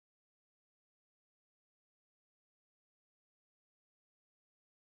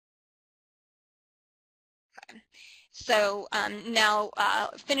So now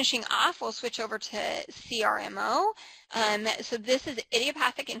finishing off, we'll switch over to CRMO. So this is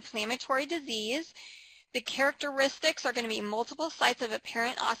idiopathic inflammatory disease. The characteristics are going to be multiple sites of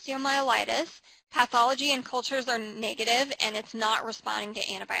apparent osteomyelitis. Pathology and cultures are negative, and it's not responding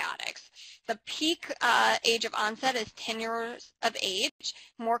to antibiotics. The peak age of onset is 10 years of age,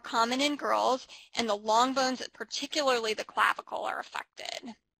 more common in girls, and the long bones, particularly the clavicle, are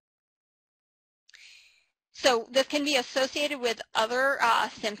affected. So this can be associated with other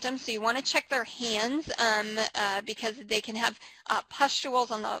symptoms. So you want to check their hands because they can have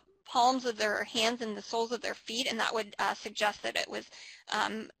pustules on the palms of their hands and the soles of their feet, and that would suggest that it was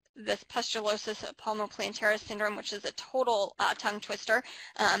this pustulosis palmoplantaris syndrome, which is a total tongue twister,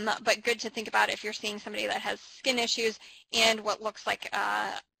 but good to think about if you're seeing somebody that has skin issues and what looks like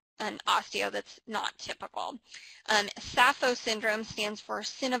an osteo that's not typical. SAPHO syndrome stands for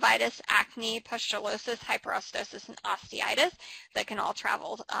synovitis, acne, pustulosis, hyperostosis, and osteitis that can all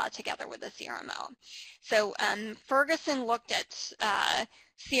travel together with the CRMO. So Ferguson looked at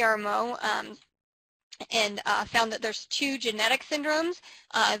CRMO and found that there's two genetic syndromes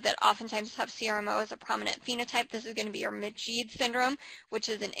that oftentimes have CRMO as a prominent phenotype. This is going to be your Majeed syndrome, which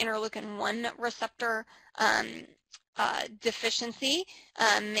is an interleukin-1 receptor deficiency,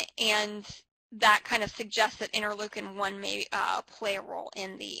 and that kind of suggests that interleukin-1 may play a role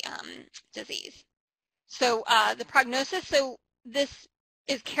in the disease. So the prognosis, so this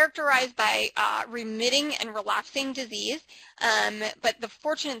is characterized by remitting and relapsing disease, but the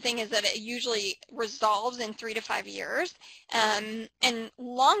fortunate thing is that it usually resolves in 3 to 5 years, and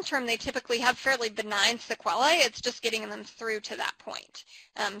long-term they typically have fairly benign sequelae. It's just getting them through to that point.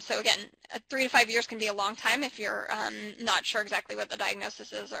 So again, 3 to 5 years can be a long time if you're not sure exactly what the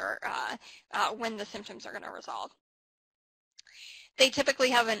diagnosis is or when the symptoms are going to resolve. They typically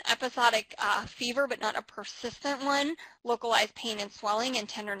have an episodic fever, but not a persistent one, localized pain and swelling, and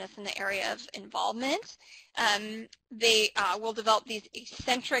tenderness in the area of involvement. They will develop these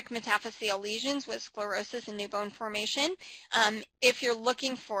eccentric metaphyseal lesions with sclerosis and new bone formation. If you're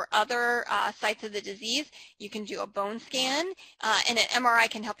looking for other sites of the disease, you can do a bone scan, and an MRI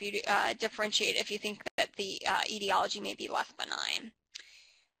can help you differentiate if you think that the etiology may be less benign.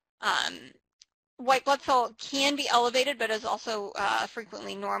 White blood cell can be elevated, but is also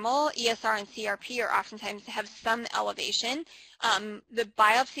frequently normal. ESR and CRP are oftentimes have some elevation. The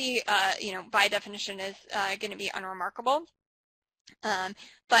biopsy, by definition, is going to be unremarkable.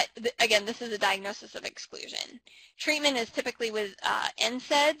 But again, this is a diagnosis of exclusion. Treatment is typically with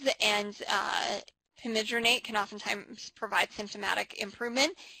NSAIDs, and pimidronate can oftentimes provide symptomatic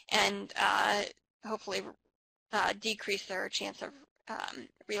improvement and hopefully decrease their chance of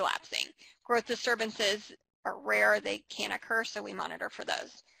relapsing. Growth disturbances are rare. They can occur, so we monitor for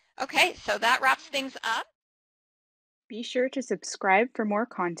those. Okay, so that wraps things up. Be sure to subscribe for more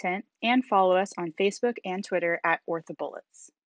content and follow us on Facebook and Twitter at OrthoBullets.